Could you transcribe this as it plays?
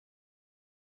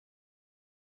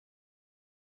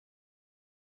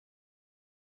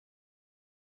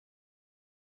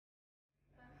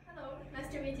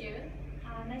meet you.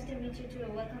 Nice to meet you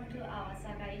too. Welcome to our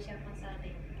Saga Asia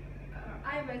Consulting.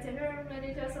 I'm a general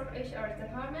manager of HR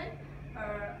department.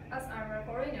 As I'm a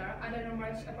foreigner, I don't know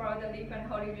much about the leave and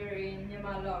holiday in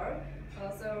Myanmar law.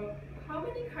 So, how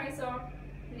many kinds of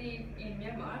leave in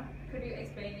Myanmar? Could you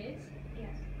explain it?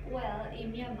 Yes. Well,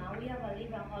 in Myanmar, we have a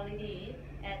leave and holiday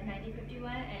at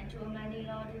 1951 and to Amendment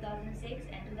Law 2006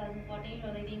 and 2014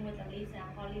 relating with the leaves and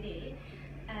holiday.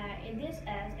 In this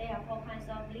as there are 4 kinds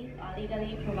of leave are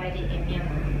legally provided in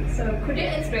Myanmar. So, could you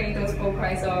explain those 4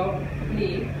 kinds of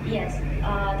leave? Yes.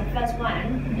 The first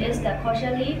one is the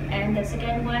kosher leave, and the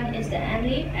second one is the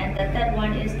annual leave, and the third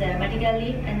one is the medical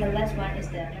leave, and the last one is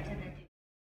the maternity.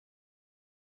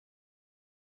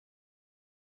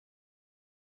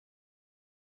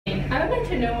 I would like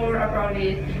to know more about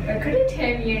it. Could you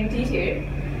tell me in detail?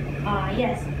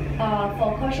 Yes.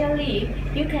 For kosher leave,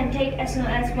 you can take as soon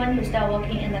as when you start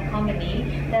working in the company.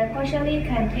 The kosher leave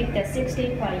can take the 6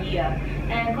 days per year,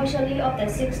 and kosher leave of the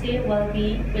 6 days will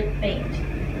be with paid.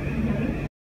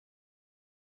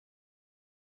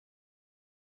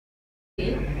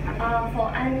 For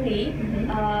annual leave,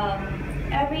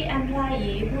 every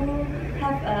employee who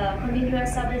have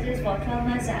continuous services for 12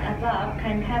 months and above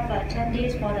can have 10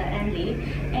 days for the annual leave.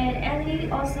 And annual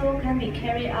leave also can be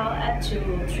carried out up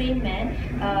to 3 men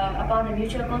about the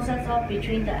mutual consent of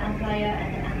between the employer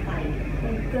and the employee.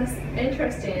 That's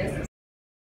interesting.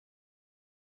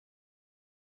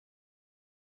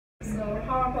 So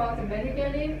how about the medical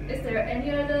leave? Is there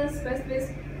any other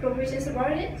specific provisions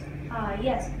about it?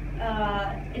 Yes,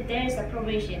 there is a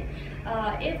provision.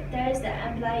 If there is the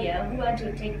employer who want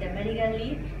to take the medical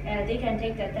leave, they can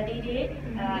take the 30 days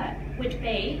with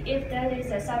pay if there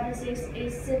is a services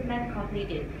is 6 months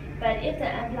completed. But if the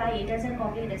employee doesn't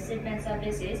complete the 6 months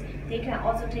services, they can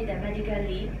also take the medical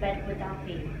leave but without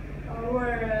pay.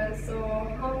 So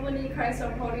how many kinds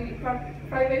of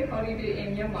private holiday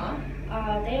in Myanmar?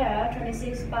 There are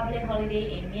 26 public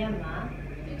holiday in Myanmar.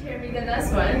 Tell me the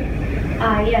last one.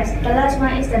 Yes, the last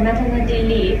one is the maternity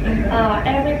leave.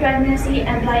 Every pregnancy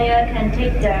employer can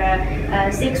take the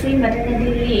 6-week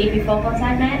maternity leave before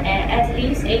consignment and at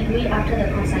least 8 weeks after the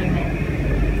consignment.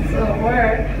 So,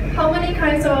 how many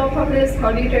kinds of public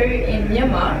holiday in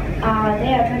Myanmar?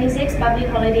 There are 26 public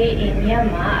holiday in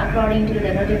Myanmar according to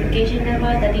the notification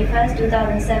number 31st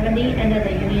 2017 under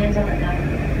the unions of the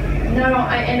government. Now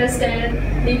I understand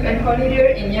leave and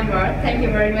holiday in Myanmar. Thank you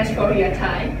very much for your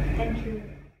time. Thank you.